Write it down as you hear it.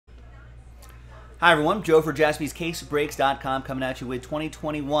Hi everyone, Joe for JaspysCaseBreaks.com coming at you with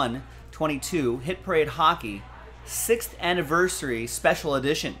 2021-22 Hit Parade Hockey 6th Anniversary Special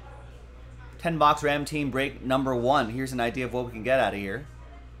Edition. 10-box Ram Team break number 1. Here's an idea of what we can get out of here.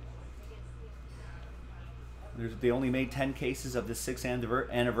 They only made 10 cases of the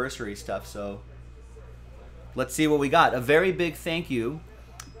 6th anniversary stuff, so let's see what we got. A very big thank you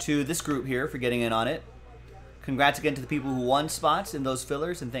to this group here for getting in on it. Congrats again to the people who won spots in those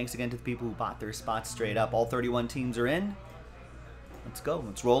fillers, and thanks again to the people who bought their spots straight up. All 31 teams are in. Let's go.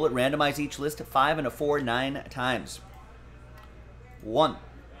 Let's roll it. Randomize each list to 5 and a 4 9 times. 1,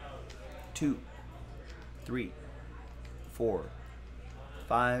 2, 3, 4,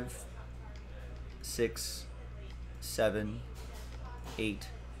 5, 6, 7, 8,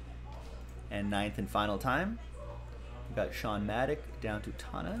 and 9th and final time. We've got Sean Maddock down to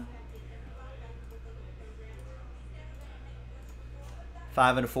Tana.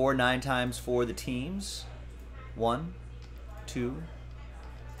 5 and a 4 9 times for the teams. 1, 2,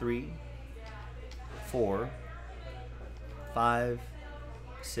 3, 4, 5,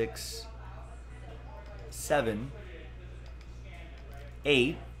 6, 7,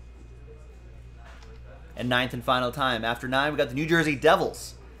 8, and 9th and final time. After 9, we got the New Jersey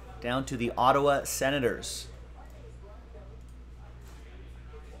Devils down to the Ottawa Senators.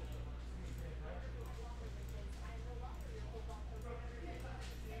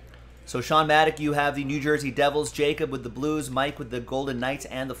 So Sean Maddock, you have the New Jersey Devils, Jacob with the Blues, Mike with the Golden Knights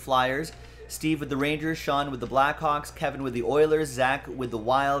and the Flyers, Steve with the Rangers, Sean with the Blackhawks, Kevin with the Oilers, Zach with the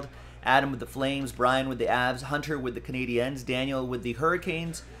Wild, Adam with the Flames, Brian with the Avs, Hunter with the Canadiens, Daniel with the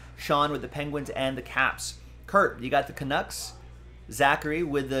Hurricanes, Sean with the Penguins and the Caps. Kurt, you got the Canucks, Zachary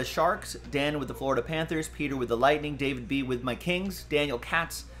with the Sharks, Dan with the Florida Panthers, Peter with the Lightning, David B with my Kings, Daniel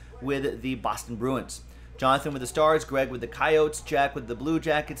Katz with the Boston Bruins. Jonathan with the Stars, Greg with the Coyotes, Jack with the Blue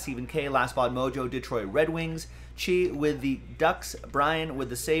Jackets, Stephen K, Last Spot Mojo, Detroit Red Wings, Chi with the Ducks, Brian with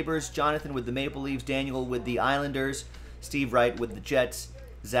the Sabres, Jonathan with the Maple Leafs, Daniel with the Islanders, Steve Wright with the Jets,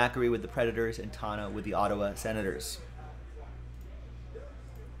 Zachary with the Predators, and Tana with the Ottawa Senators.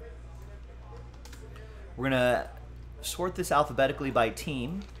 We're going to sort this alphabetically by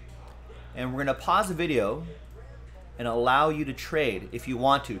team, and we're going to pause the video and allow you to trade if you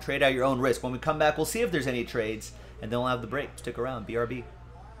want to. Trade at your own risk. When we come back, we'll see if there's any trades, and then we'll have the break. Stick around. BRB.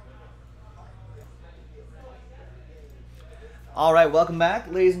 All right, welcome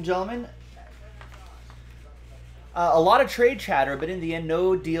back, ladies and gentlemen. A lot of trade chatter, but in the end,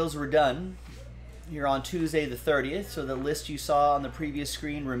 no deals were done here on Tuesday the 30th, so the list you saw on the previous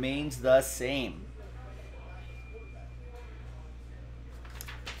screen remains the same.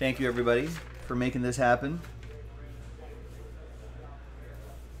 Thank you, everybody, for making this happen.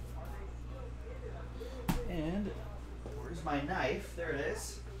 And where's my knife? There it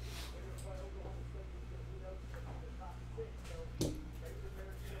is.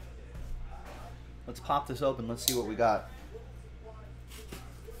 Let's pop this open. Let's see what we got.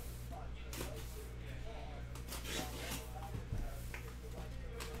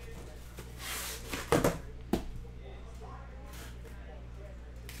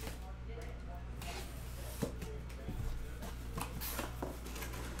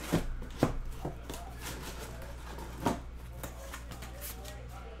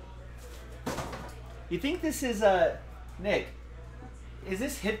 You think this is, Nick, is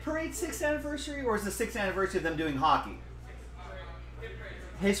this Hit Parade 6th anniversary, or is the 6th anniversary of them doing hockey?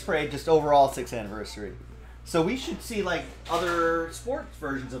 Hit Parade, just overall 6th anniversary. So we should see, like, other sports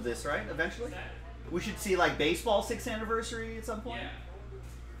versions of this, right, eventually? We should see, like, baseball 6th anniversary at some point? Yeah.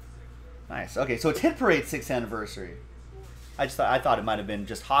 Nice. Okay, so it's Hit Parade 6th anniversary. I thought it might have been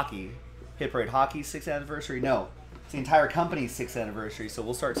just hockey. Hit Parade Hockey 6th anniversary? No. It's the entire company's 6th anniversary, so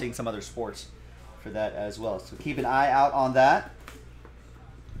we'll start seeing some other sports for that as well. So keep an eye out on that.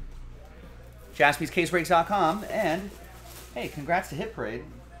 JaspysCaseBreaks.com, and hey, congrats to Hit Parade,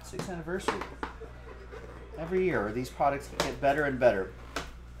 6th anniversary. Every year, these products get better and better.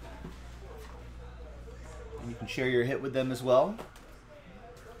 And you can share your hit with them as well.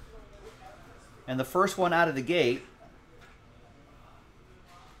 And the first one out of the gate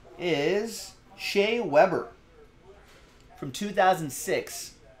is Shea Weber from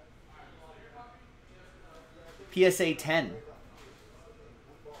 2006. PSA 10.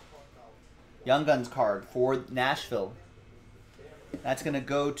 Young Guns card for Nashville. That's going to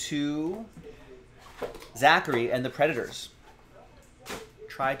go to Zachary and the Predators.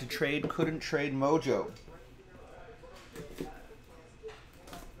 Tried to trade, couldn't trade Mojo.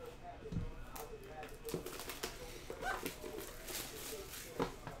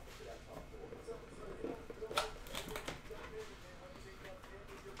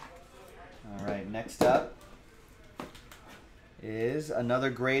 next up is another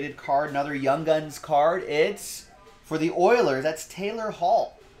graded card, another Young Guns card. It's for the Oilers. That's Taylor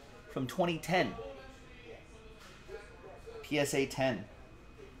Hall from 2010. PSA 10.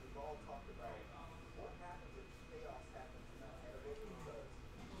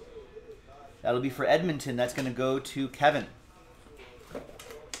 That'll be for Edmonton. That's going to go to Kevin.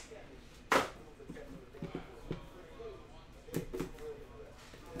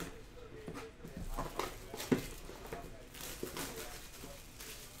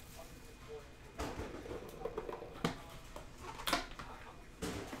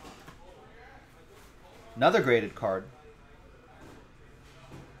 Another graded card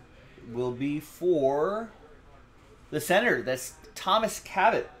will be for the center. That's Thomas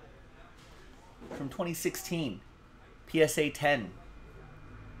Cabot from 2016. PSA 10.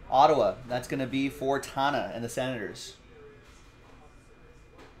 Ottawa. That's going to be for Tana and the Senators.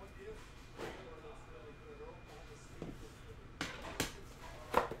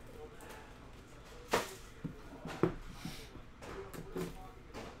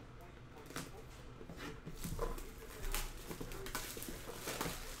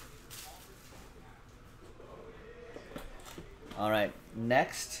 All right,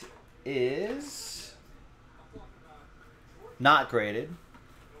 next is not graded.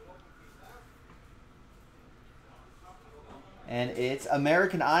 And it's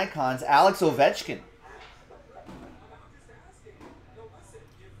American Icons, Alex Ovechkin.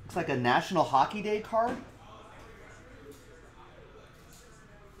 Looks like a National Hockey Day card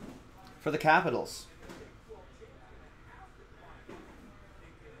for the Capitals.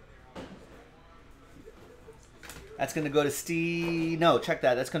 That's going to go to Steve. No, check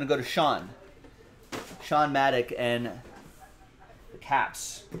that. That's going to go to Sean. Sean Maddock and the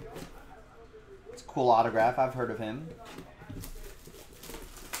Caps. It's a cool autograph. I've heard of him.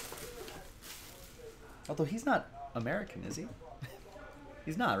 Although he's not American, is he?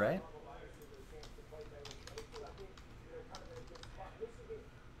 He's not, right?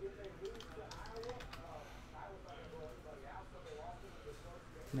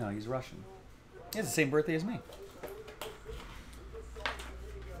 No, he's Russian. He has the same birthday as me.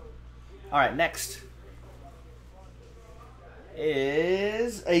 All right, next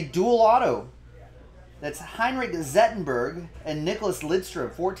is a dual auto. That's Heinrich Zetterberg and Nicholas Lidstrom,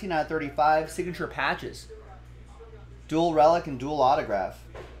 14/35, signature patches. Dual relic and dual autograph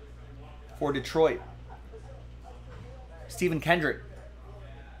for Detroit. Stephen Kendrick.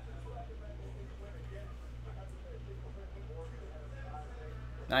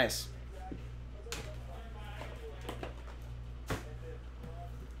 Nice.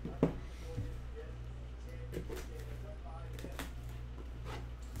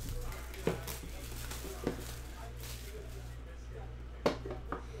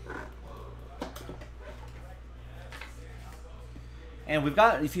 And we've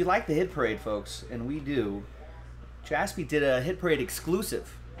got, if you like the Hit Parade, folks, and we do, Jaspy did a Hit Parade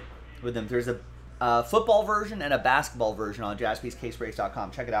exclusive with them. There's a football version and a basketball version on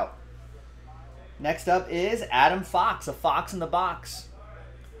jaspyscasebreaks.com. Check it out. Next up is Adam Fox, a Fox in the Box.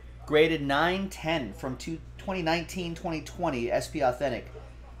 Graded 9/10 from 2019-2020 SP Authentic.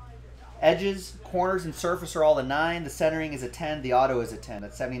 Edges, corners, and surface are all a 9. The centering is a 10. The auto is a 10.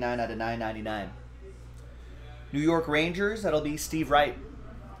 That's 79/999. New York Rangers, that'll be Steve Wright.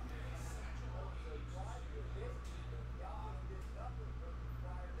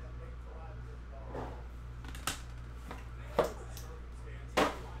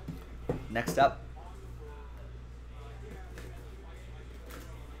 Next up.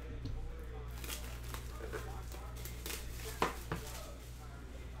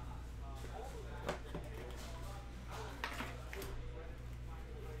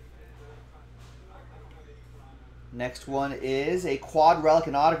 Next one is a quad relic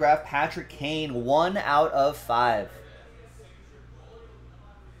and autograph, Patrick Kane, 1/5.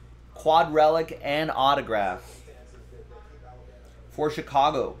 Quad relic and autograph for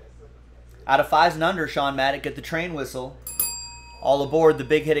Chicago. Out of 5s and under, Sean Maddock, get the train whistle. All aboard the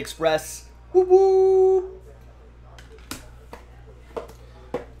Big Hit Express. Woo woo!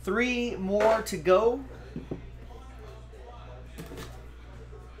 3 more to go.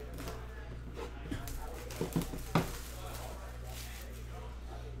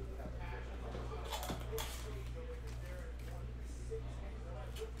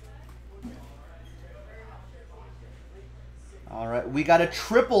 All right, we got a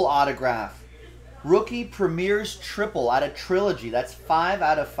triple autograph. Rookie Premier's triple out of Trilogy. That's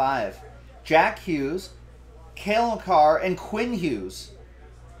 5/5. Jack Hughes, Cale Makar, and Quinn Hughes.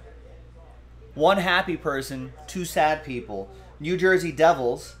 1 happy person, 2 sad people. New Jersey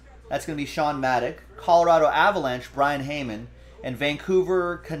Devils, That's going to be Sean Maddock. Colorado Avalanche, Brian Heyman. And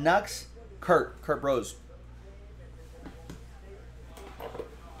Vancouver Canucks, Kurt Rose.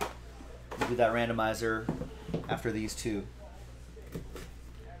 We'll do that randomizer after these two.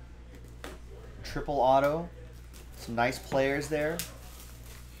 Triple auto. Some nice players there.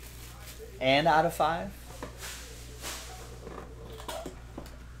 And out of 5.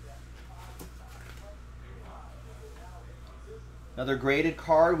 Another graded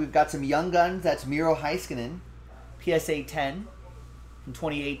card. We've got some Young Guns. That's Miro Heiskanen. PSA 10 from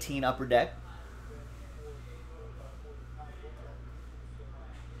 2018 Upper Deck.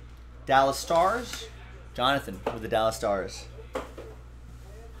 Dallas Stars. Jonathan with the Dallas Stars.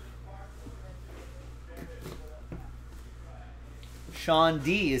 Sean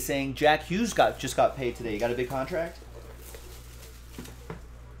D is saying Jack Hughes just got paid today. You got a big contract?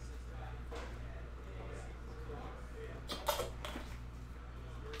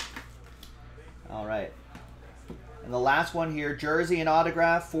 All right. And the last one here, jersey and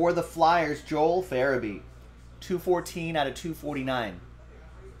autograph for the Flyers, Joel Farabee. 214 out of 249.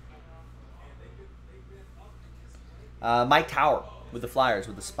 Mike Tower with the Flyers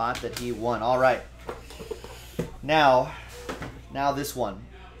with the spot that he won. All right. Now this one.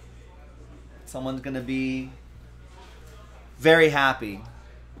 Someone's going to be very happy.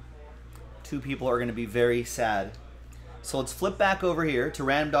 2 people are going to be very sad. So let's flip back over here to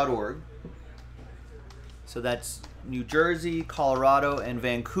random.org. So that's New Jersey, Colorado, and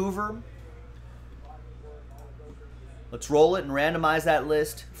Vancouver. Let's roll it and randomize that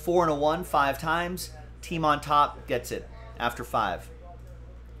list. 4 and a 1, 5 times. Team on top gets it after 5.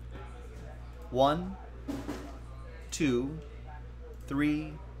 1, 2,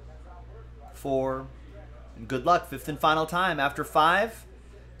 3, 4, and good luck. 5th and final time. After 5,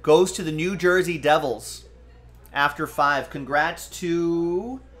 goes to the New Jersey Devils. After 5, congrats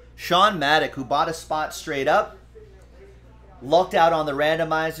to Sean Maddock, who bought a spot straight up, lucked out on the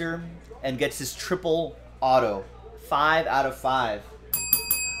randomizer, and gets his triple auto. 5 out of 5.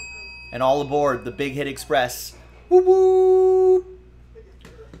 And all aboard the Big Hit Express. Woo woo!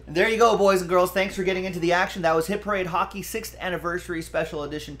 And there you go, boys and girls. Thanks for getting into the action. That was Hit Parade Hockey 6th Anniversary Special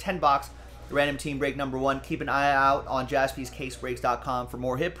Edition 10-box random team break number 1. Keep an eye out on jaspyscasebreaks.com for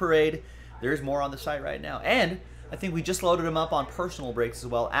more Hit Parade. There's more on the site right now. And I think we just loaded them up on personal breaks as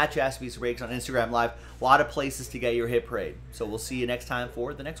well at Jaspys Breaks on Instagram Live. A lot of places to get your Hit Parade. So we'll see you next time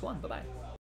for the next one. Bye-bye.